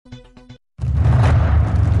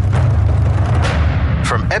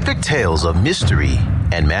epic tales of mystery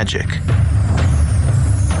and magic,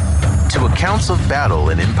 to accounts of battle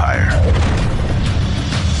and empire.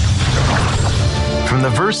 From the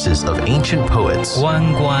verses of ancient poets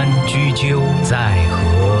关关雎鸠，在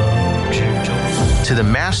河之洲 to the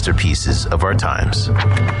masterpieces of our times.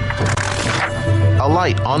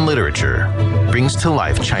 Alight on Literature brings to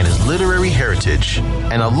life China's literary heritage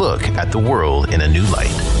and a look at the world in a new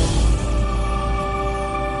light.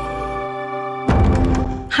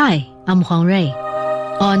 Hi, I'm Huang Rui.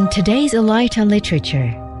 On today's Alight on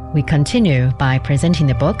Literature, we continue by presenting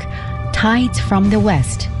the book Tides from the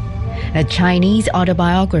West, a Chinese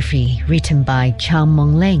autobiography written by Chang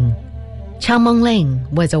Mengling. Chang Mengling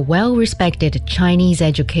was a well-respected Chinese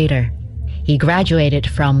educator. He graduated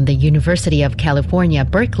from the University of California,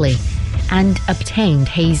 Berkeley, and obtained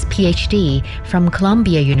his PhD from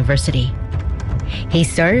Columbia University. He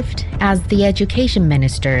served as the education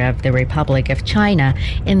minister of the Republic of China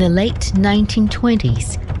in the late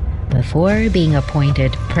 1920s, before being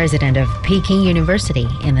appointed president of Peking University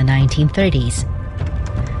in the 1930s.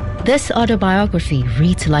 This autobiography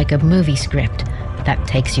reads like a movie script that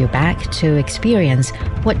takes you back to experience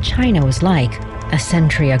what China was like a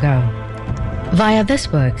century ago. Via this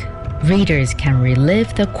book, readers can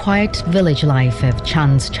relive the quiet village life of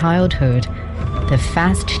Chang's childhood, the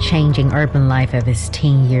fast-changing urban life of his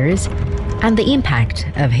teen years, and the impact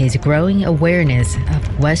of his growing awareness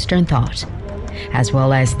of Western thought, as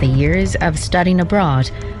well as the years of studying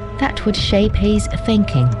abroad that would shape his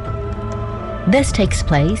thinking. This takes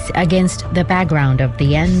place against the background of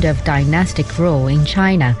the end of dynastic rule in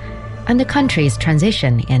China and the country's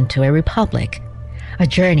transition into a republic, a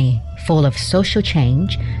journey full of social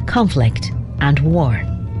change, conflict, and war.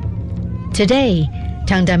 Today,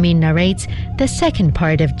 Tang Damin narrates the second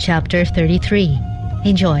part of Chapter 33.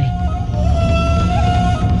 Enjoy.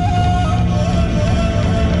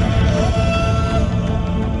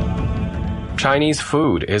 Chinese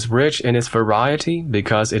food is rich in its variety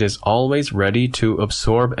because it is always ready to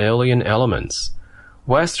absorb alien elements.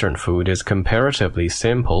 Western food is comparatively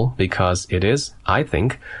simple because it is, I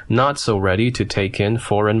think, not so ready to take in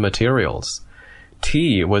foreign materials.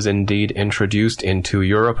 Tea was indeed introduced into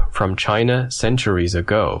Europe from China centuries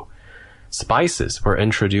ago. Spices were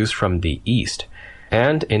introduced from the East,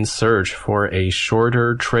 and in search for a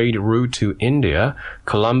shorter trade route to India,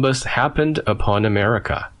 Columbus happened upon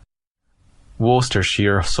America.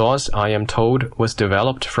 Worcestershire sauce, I am told, was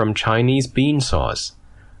developed from Chinese bean sauce.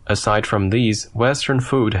 Aside from these, Western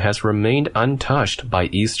food has remained untouched by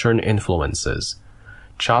Eastern influences.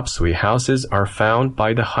 Chop suey houses are found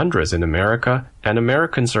by the hundreds in America, and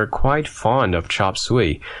Americans are quite fond of chop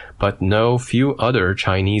suey, but know few other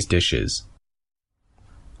Chinese dishes.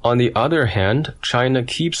 On the other hand, China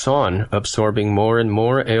keeps on absorbing more and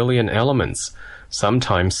more alien elements,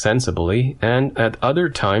 sometimes sensibly and at other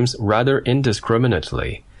times rather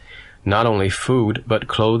indiscriminately. Not only food, but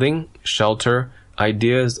clothing, shelter,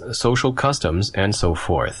 ideas, social customs, and so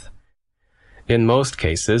forth. In most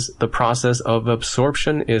cases, the process of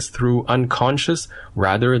absorption is through unconscious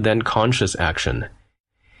rather than conscious action.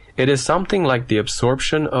 It is something like the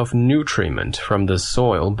absorption of nutriment from the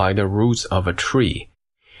soil by the roots of a tree.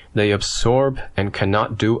 They absorb and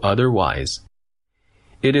cannot do otherwise.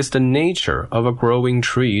 It is the nature of a growing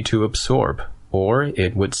tree to absorb, or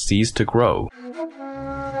it would cease to grow.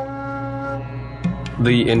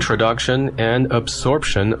 The introduction and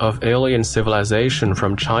absorption of alien civilization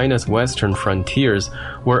from China's western frontiers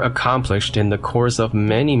were accomplished in the course of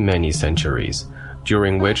many centuries,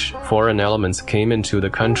 during which foreign elements came into the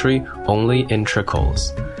country only in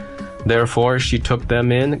trickles. Therefore, she took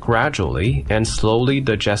them in gradually and slowly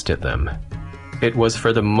digested them. It was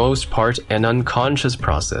for the most part an unconscious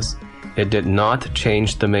process. It did not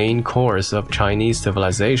change the main course of Chinese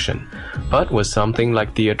civilization, but was something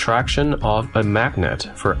like the attraction of a magnet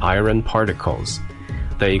for iron particles.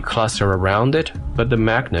 They cluster around it, but the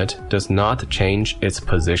magnet does not change its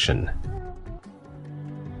position.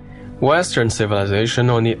 Western civilization,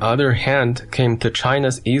 on the other hand, came to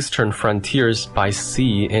China's eastern frontiers by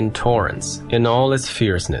sea in torrents, in all its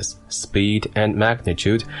fierceness, speed, and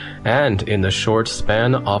magnitude, and in the short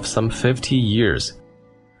span of some 50 years.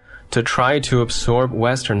 To try to absorb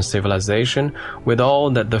Western civilization with all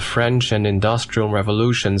that the French and industrial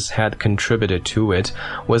revolutions had contributed to it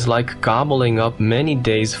was like gobbling up many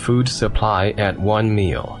days' food supply at one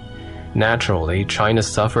meal. Naturally, China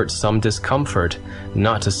suffered some discomfort,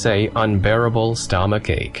 not to say unbearable stomach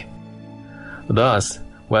ache. Thus,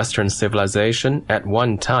 Western civilization at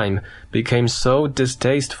one time became so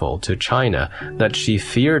distasteful to China that she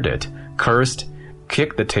feared it, cursed,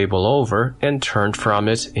 kicked the table over, and turned from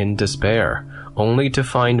it in despair, only to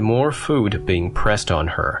find more food being pressed on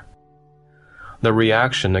her. The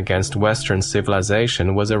reaction against Western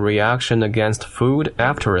civilization was a reaction against food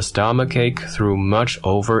after a stomachache through much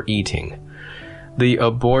overeating. The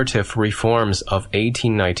abortive reforms of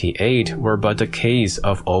 1898 were but a case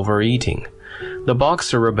of overeating. The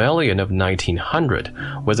Boxer Rebellion of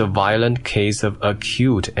 1900 was a violent case of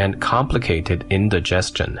acute and complicated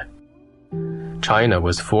indigestion. China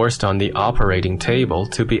was forced on the operating table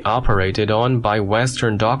to be operated on by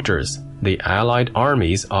Western doctors, the allied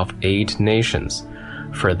armies of 8 nations.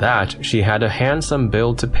 For that, she had a handsome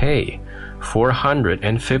bill to pay,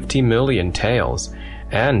 450 million taels,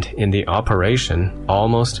 and in the operation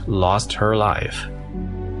almost lost her life.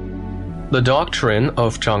 The doctrine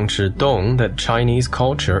of Zhang Zhidong that Chinese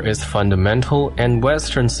culture is fundamental and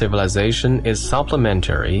Western civilization is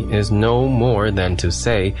supplementary is no more than to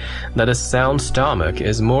say that a sound stomach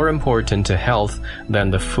is more important to health than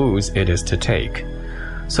the foods it is to take.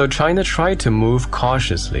 So China tried to move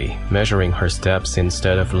cautiously, measuring her steps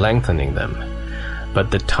instead of lengthening them. But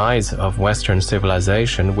the tides of Western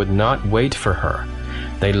civilization would not wait for her.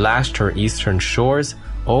 They lashed her eastern shores,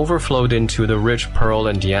 overflowed into the rich Pearl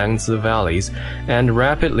and Yangtze valleys, and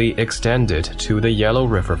rapidly extended to the Yellow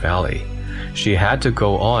River Valley. She had to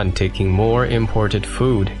go on taking more imported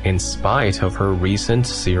food in spite of her recent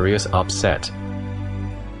serious upset.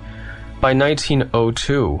 By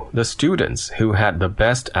 1902, the students who had the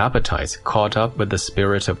best appetites caught up with the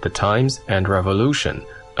spirit of the times and revolution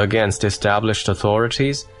against established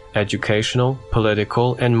authorities, educational,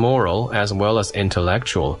 political, and moral as well as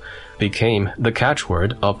intellectual, became the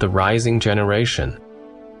catchword of the rising generation.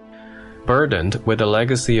 Burdened with the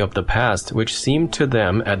legacy of the past which seemed to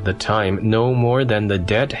them at the time no more than the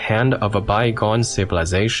dead hand of a bygone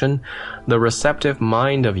civilization, the receptive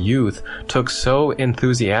mind of youth took so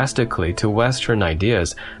enthusiastically to Western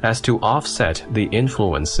ideas as to offset the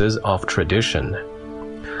influences of tradition.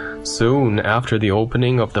 Soon after the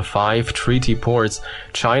opening of the 5 treaty ports,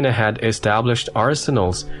 China had established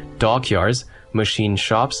arsenals, dockyards, machine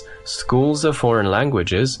shops, schools of foreign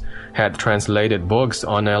languages, had translated books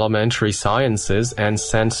on elementary sciences and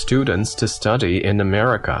sent students to study in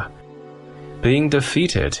America. Being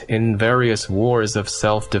defeated in various wars of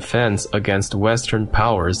self-defense against Western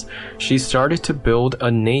powers, she started to build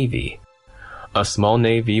a navy. A small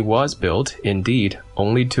navy was built, indeed,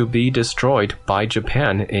 only to be destroyed by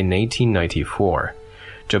Japan in 1894.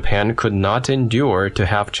 Japan could not endure to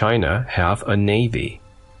have China have a navy.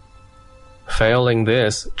 Failing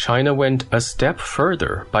this, China went a step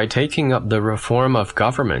further by taking up the reform of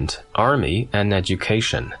government, army, and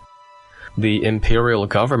education. The imperial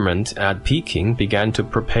government at Peking began to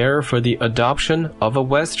prepare for the adoption of a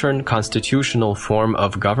Western constitutional form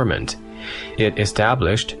of government. It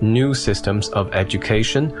established new systems of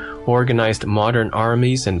education, organized modern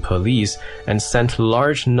armies and police, and sent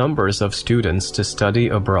large numbers of students to study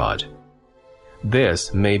abroad.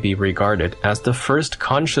 This may be regarded as the first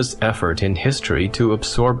conscious effort in history to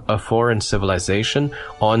absorb a foreign civilization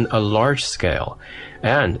on a large scale,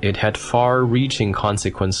 and it had far-reaching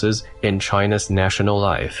consequences in China's national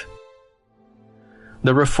life.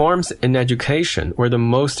 The reforms in education were the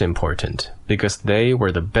most important because they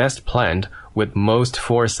were the best planned with most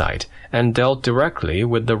foresight and dealt directly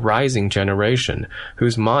with the rising generation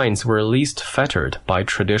whose minds were least fettered by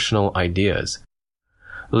traditional ideas.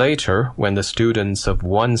 Later, when the students of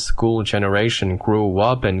one school generation grew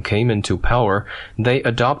up and came into power, they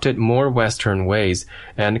adopted more Western ways,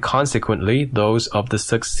 and consequently those of the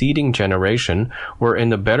succeeding generation were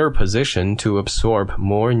in a better position to absorb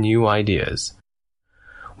more new ideas.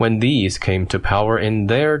 When these came to power in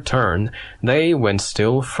their turn, they went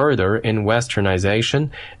still further in westernization,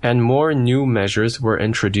 and more new measures were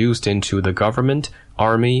introduced into the government,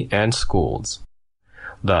 army, and schools.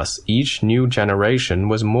 Thus, each new generation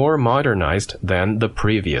was more modernized than the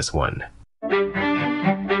previous one.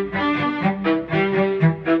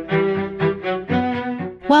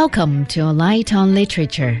 Welcome to Alight on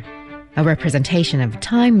Literature, a representation of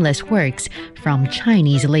timeless works from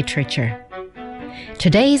Chinese literature.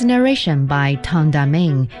 Today's narration by Tang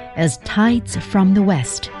Daming is Tides from the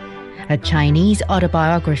West, a Chinese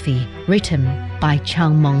autobiography written by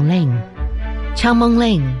Chang Mengling. Chang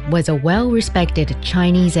Mengling was a well-respected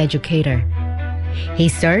Chinese educator. He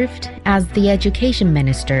served as the education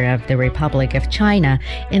minister of the Republic of China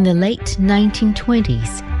in the late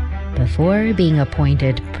 1920s, before being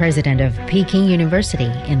appointed president of Peking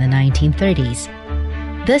University in the 1930s.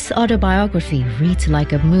 This autobiography reads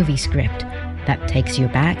like a movie script that takes you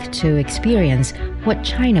back to experience what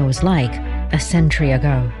China was like a century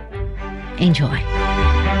ago. Enjoy.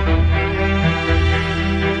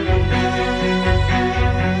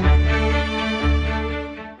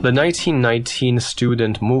 The 1919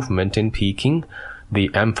 student movement in Peking, the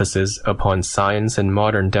emphasis upon science and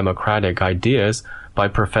modern democratic ideas by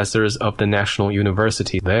professors of the National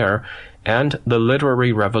University there, and the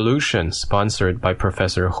literary revolution sponsored by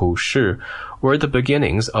Professor Hu Shi were the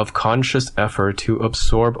beginnings of conscious effort to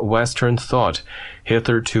absorb Western thought,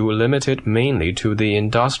 hitherto limited mainly to the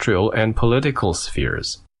industrial and political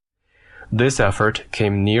spheres. This effort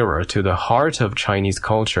came nearer to the heart of Chinese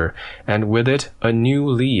culture, and with it a new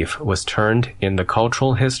leaf was turned in the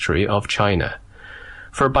cultural history of China.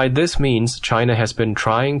 For by this means China has been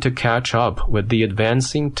trying to catch up with the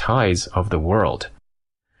advancing tides of the world.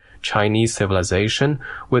 Chinese civilization,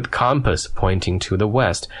 with compass pointing to the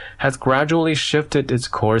west, has gradually shifted its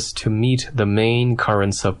course to meet the main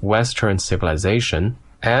currents of Western civilization,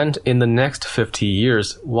 and in the next 50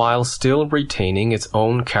 years, while still retaining its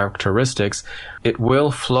own characteristics, it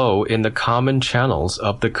will flow in the common channels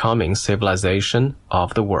of the coming civilization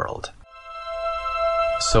of the world.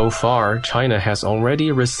 So far, China has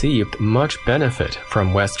already received much benefit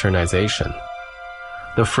from Westernization.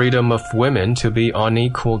 The freedom of women to be on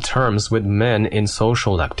equal terms with men in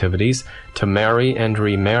social activities, to marry and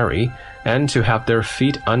remarry, and to have their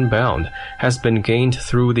feet unbound has been gained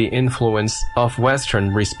through the influence of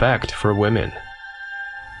Western respect for women.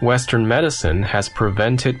 Western medicine has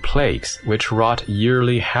prevented plagues which wrought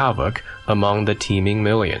yearly havoc among the teeming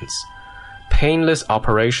millions. Painless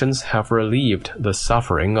operations have relieved the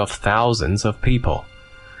suffering of thousands of people.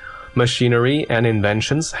 Machinery and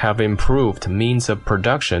inventions have improved means of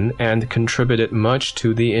production and contributed much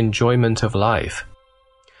to the enjoyment of life.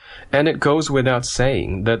 And it goes without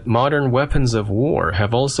saying that modern weapons of war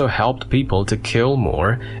have also helped people to kill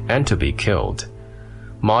more and to be killed.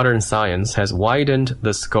 Modern science has widened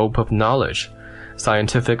the scope of knowledge.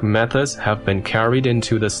 Scientific methods have been carried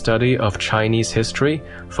into the study of Chinese history,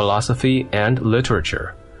 philosophy, and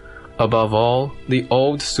literature. Above all, the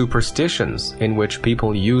old superstitions in which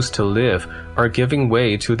people used to live are giving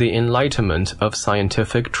way to the enlightenment of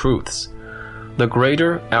scientific truths. The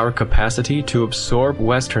greater our capacity to absorb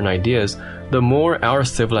Western ideas, the more our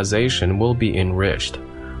civilization will be enriched.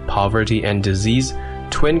 Poverty and disease,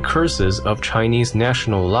 twin curses of Chinese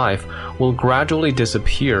national life, will gradually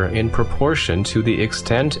disappear in proportion to the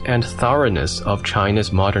extent and thoroughness of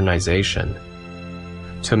China's modernization.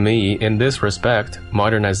 To me, in this respect,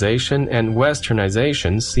 modernization and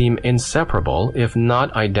Westernization seem inseparable if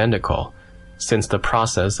not identical, since the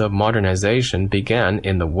process of modernization began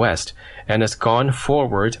in the West and has gone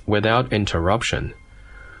forward without interruption.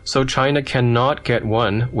 So China cannot get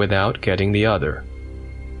one without getting the other.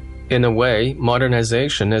 In a way,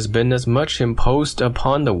 modernization has been as much imposed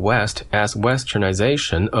upon the West as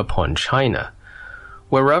Westernization upon China.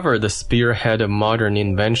 Wherever the spearhead of modern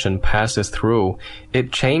invention passes through,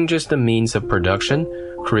 it changes the means of production,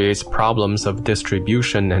 creates problems of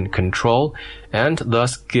distribution and control, and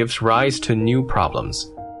thus gives rise to new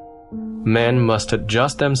problems. Men must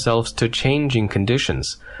adjust themselves to changing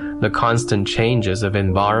conditions, the constant changes of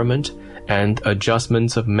environment, and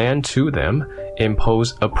adjustments of man to them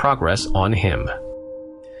impose a progress on him.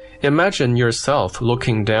 Imagine yourself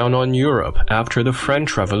looking down on Europe after the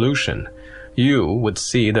French Revolution. You would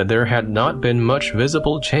see that there had not been much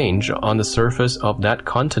visible change on the surface of that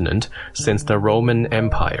continent since the Roman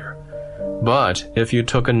Empire. But if you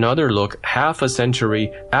took another look half a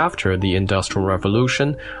century after the Industrial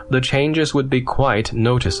Revolution, the changes would be quite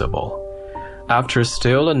noticeable. After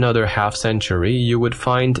still another half-century, you would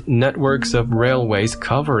find networks of railways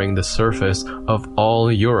covering the surface of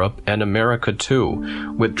all Europe and America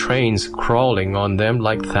too, with trains crawling on them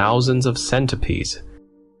like thousands of centipedes.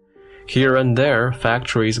 Here and there,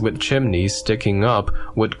 factories with chimneys sticking up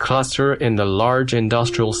would cluster in the large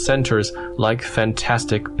industrial centers like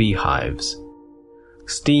fantastic beehives.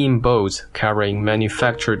 Steamboats carrying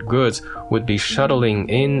manufactured goods would be shuttling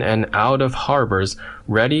in and out of harbors,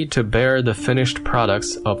 ready to bear the finished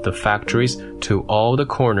products of the factories to all the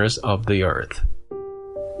corners of the earth.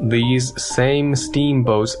 These same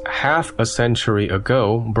steamboats half a century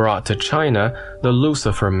ago brought to China the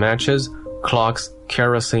lucifer matches, clocks,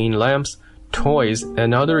 kerosene lamps, toys,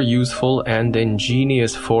 and other useful and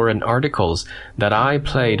ingenious foreign articles that I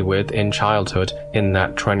played with in childhood in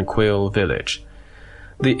that tranquil village.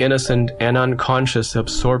 The innocent and unconscious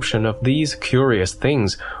absorption of these curious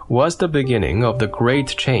things was the beginning of the great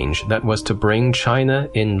change that was to bring China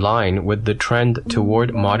in line with the trend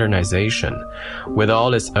toward modernization, with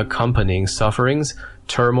all its accompanying sufferings,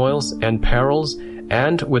 turmoils, and perils,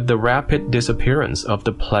 and with the rapid disappearance of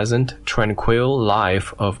the pleasant, tranquil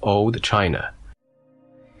life of old China.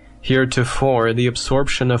 Heretofore, the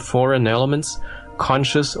absorption of foreign elements,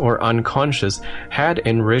 conscious or unconscious, had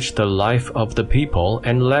enriched the life of the people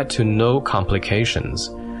and led to no complications.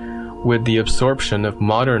 With the absorption of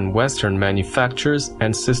modern Western manufactures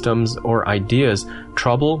and systems or ideas,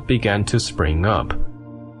 trouble began to spring up.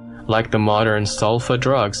 Like the modern sulfa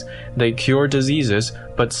drugs, they cure diseases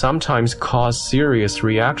but sometimes cause serious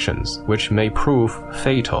reactions, which may prove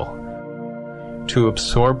fatal. To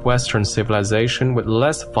absorb Western civilization with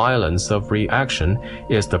less violence of reaction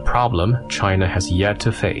is the problem China has yet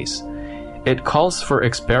to face. It calls for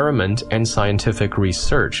experiment and scientific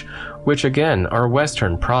research, which again are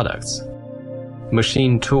Western products.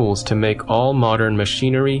 Machine tools to make all modern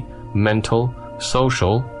machinery, mental,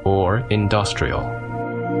 social, or industrial.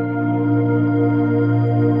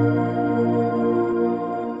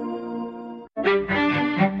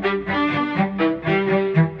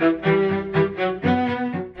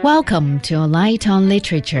 Welcome to Alight on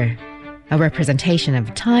Literature, a representation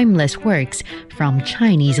of timeless works from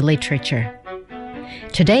Chinese literature.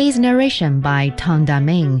 Today's narration by Tang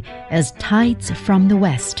Daming is Tides from the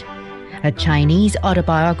West, a Chinese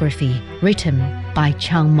autobiography written by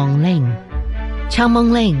Chiang Meng-ling. Chiang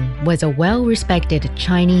Meng-ling was a well-respected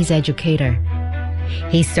Chinese educator.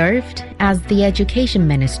 He served as the education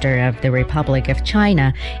minister of the Republic of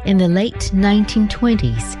China in the late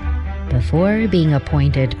 1920s, before being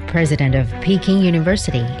appointed president of Peking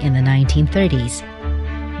University in the 1930s.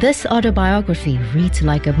 This autobiography reads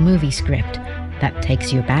like a movie script that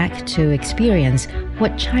takes you back to experience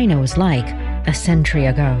what China was like a century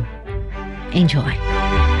ago. Enjoy.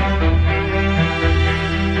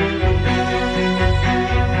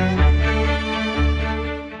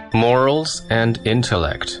 Morals and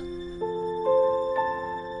Intellect.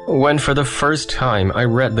 When for the first time I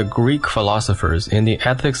read the Greek philosophers in the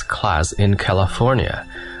ethics class in California,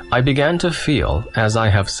 I began to feel, as I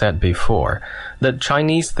have said before, that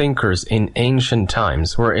Chinese thinkers in ancient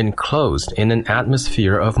times were enclosed in an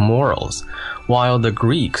atmosphere of morals, while the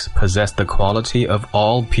Greeks possessed the quality of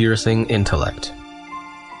all-piercing intellect.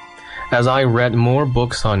 As I read more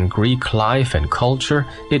books on Greek life and culture,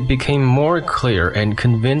 it became more clear and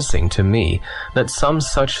convincing to me that some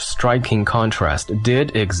such striking contrast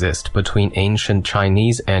did exist between ancient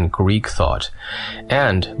Chinese and Greek thought,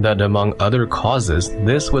 and that among other causes,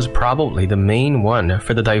 this was probably the main one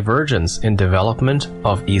for the divergence in development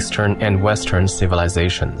of Eastern and Western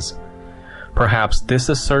civilizations. Perhaps this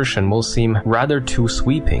assertion will seem rather too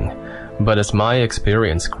sweeping, but as my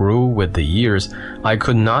experience grew with the years, I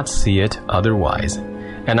could not see it otherwise,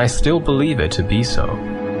 and I still believe it to be so.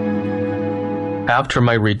 After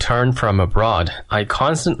my return from abroad, I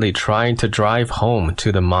constantly tried to drive home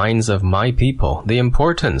to the minds of my people the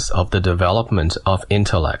importance of the development of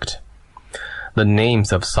intellect. The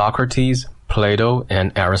names of Socrates, Plato,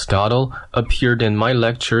 and Aristotle appeared in my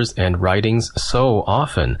lectures and writings so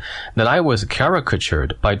often that I was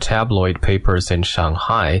caricatured by tabloid papers in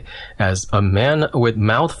Shanghai as a man with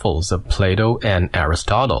mouthfuls of Plato and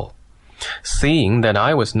Aristotle. Seeing that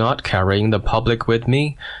I was not carrying the public with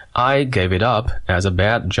me, I gave it up as a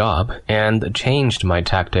bad job and changed my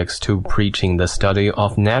tactics to preaching the study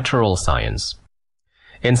of natural science.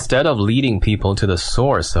 Instead of leading people to the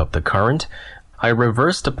source of the current, I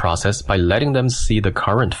reversed the process by letting them see the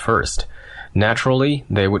current first. Naturally,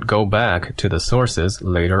 they would go back to the sources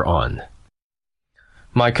later on.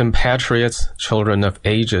 My compatriots, children of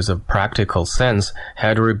ages of practical sense,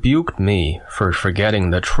 had rebuked me for forgetting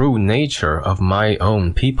the true nature of my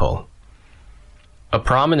own people. A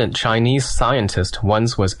prominent Chinese scientist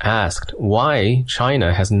once was asked why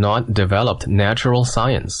China has not developed natural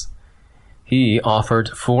science. He offered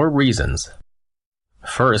 4 reasons.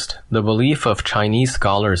 First, the belief of Chinese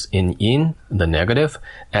scholars in yin, the negative,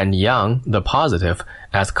 and yang, the positive,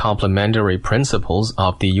 as complementary principles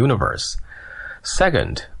of the universe.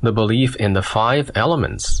 Second, the belief in the 5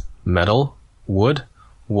 elements, metal, wood,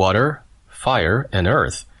 water, fire, and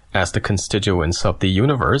earth, as the constituents of the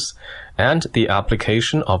universe, and the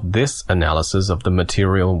application of this analysis of the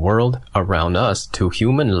material world around us to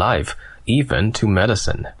human life, even to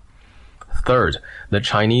medicine. Third, the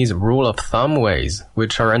Chinese rule of thumb ways,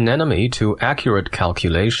 which are an enemy to accurate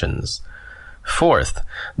calculations. Fourth,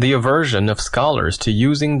 the aversion of scholars to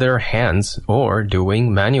using their hands or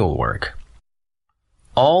doing manual work.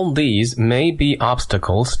 All these may be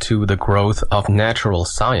obstacles to the growth of natural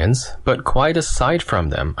science, but quite aside from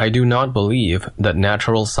them, I do not believe that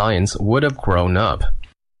natural science would have grown up.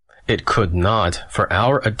 It could not, for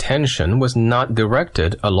our attention was not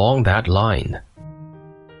directed along that line.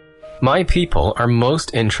 My people are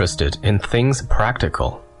most interested in things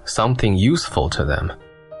practical, something useful to them.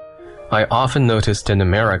 I often noticed in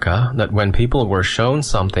America that when people were shown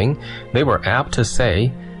something, they were apt to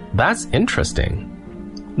say, "That's interesting."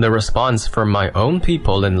 The response from my own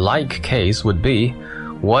people in like case would be,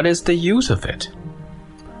 "What is the use of it?"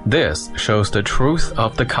 This shows the truth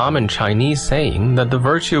of the common Chinese saying that the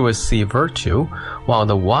virtuous see virtue, while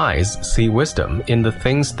the wise see wisdom in the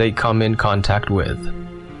things they come in contact with.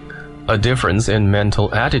 A difference in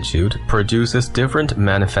mental attitude produces different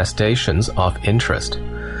manifestations of interest.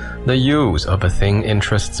 The use of a thing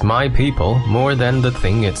interests my people more than the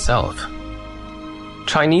thing itself.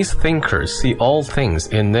 Chinese thinkers see all things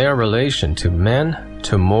in their relation to men,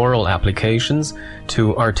 to moral applications,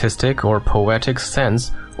 to artistic or poetic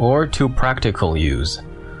sense, or to practical use.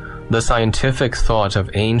 The scientific thought of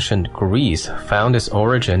ancient Greece found its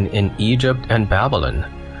origin in Egypt and Babylon.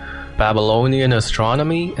 Babylonian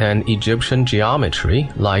astronomy and Egyptian geometry,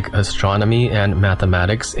 like astronomy and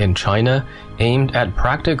mathematics in China, aimed at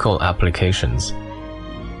practical applications.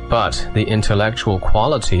 But the intellectual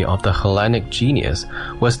quality of the Hellenic genius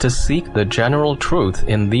was to seek the general truth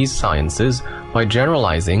in these sciences by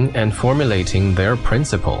generalizing and formulating their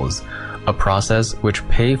principles, a process which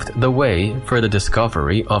paved the way for the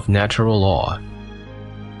discovery of natural law.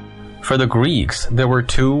 For the Greeks, there were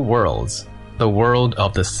two worlds, the world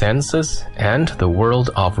of the senses and the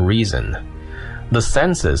world of reason. The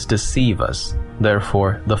senses deceive us.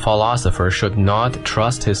 Therefore, the philosopher should not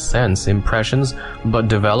trust his sense impressions, but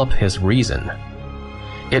develop his reason.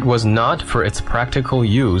 It was not for its practical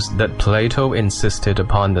use that Plato insisted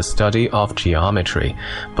upon the study of geometry,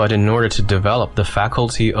 but in order to develop the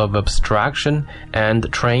faculty of abstraction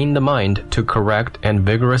and train the mind to correct and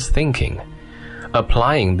vigorous thinking.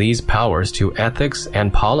 Applying these powers to ethics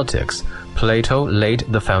and politics, Plato laid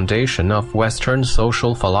the foundation of Western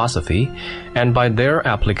social philosophy, and by their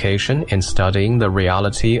application in studying the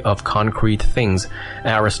reality of concrete things,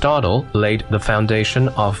 Aristotle laid the foundation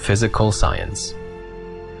of physical science.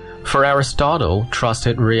 For Aristotle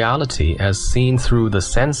trusted reality as seen through the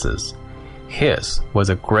senses. His was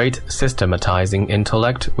a great systematizing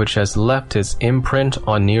intellect which has left its imprint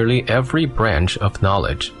on nearly every branch of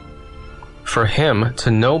knowledge. For him,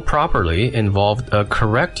 to know properly involved a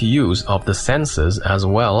correct use of the senses as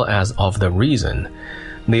well as of the reason.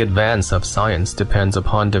 The advance of science depends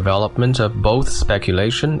upon development of both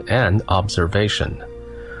speculation and observation.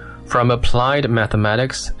 From applied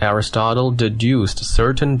mathematics, Aristotle deduced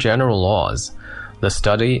certain general laws, the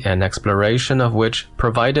study and exploration of which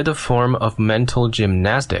provided a form of mental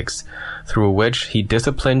gymnastics, through which he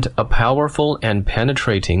disciplined a powerful and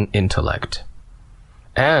penetrating intellect.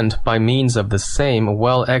 And by means of the same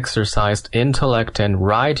well-exercised intellect and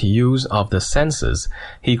right use of the senses,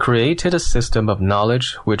 he created a system of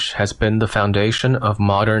knowledge which has been the foundation of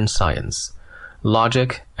modern science.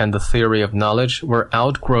 Logic and the theory of knowledge were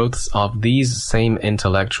outgrowths of these same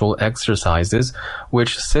intellectual exercises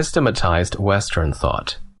which systematized Western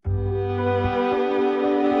thought.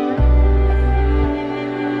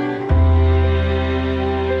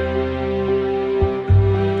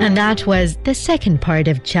 And that was the second part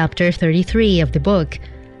of Chapter 33 of the book,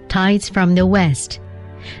 Tides from the West,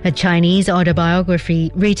 a Chinese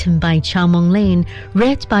autobiography written by Chang Monglin,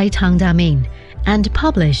 read by Tang Daming, and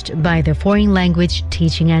published by the Foreign Language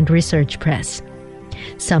Teaching and Research Press.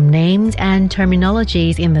 Some names and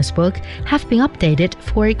terminologies in this book have been updated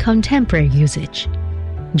for contemporary usage.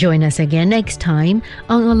 Join us again next time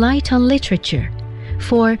on Alight on Literature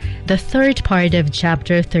for the third part of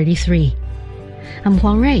Chapter 33. I'm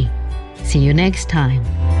Huang Rui. See you next time.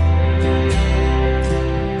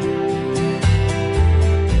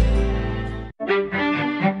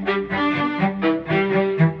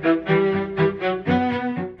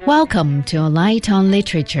 Welcome to Alight on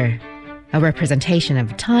Literature, a representation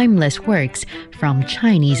of timeless works from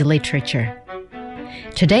Chinese literature.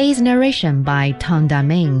 Today's narration by Tang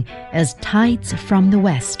Daming is Tides from the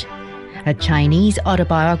West, a Chinese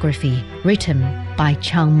autobiography written by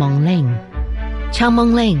Chang Monglin. Chang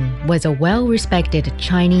Monglin was a well-respected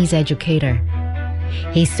Chinese educator.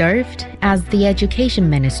 He served as the education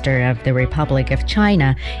minister of the Republic of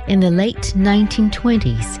China in the late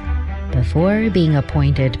 1920s, before being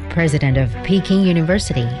appointed president of Peking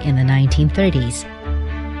University in the 1930s.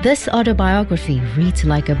 This autobiography reads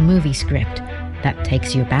like a movie script that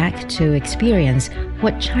takes you back to experience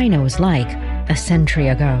what China was like a century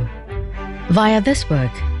ago. Via this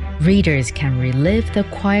book, readers can relive the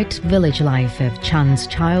quiet village life of Chang's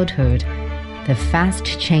childhood, the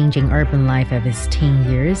fast-changing urban life of his teen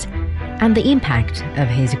years, and the impact of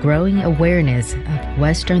his growing awareness of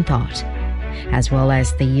Western thought. as well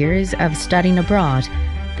as the years of studying abroad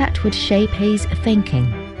that would shape his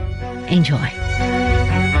thinking. Enjoy.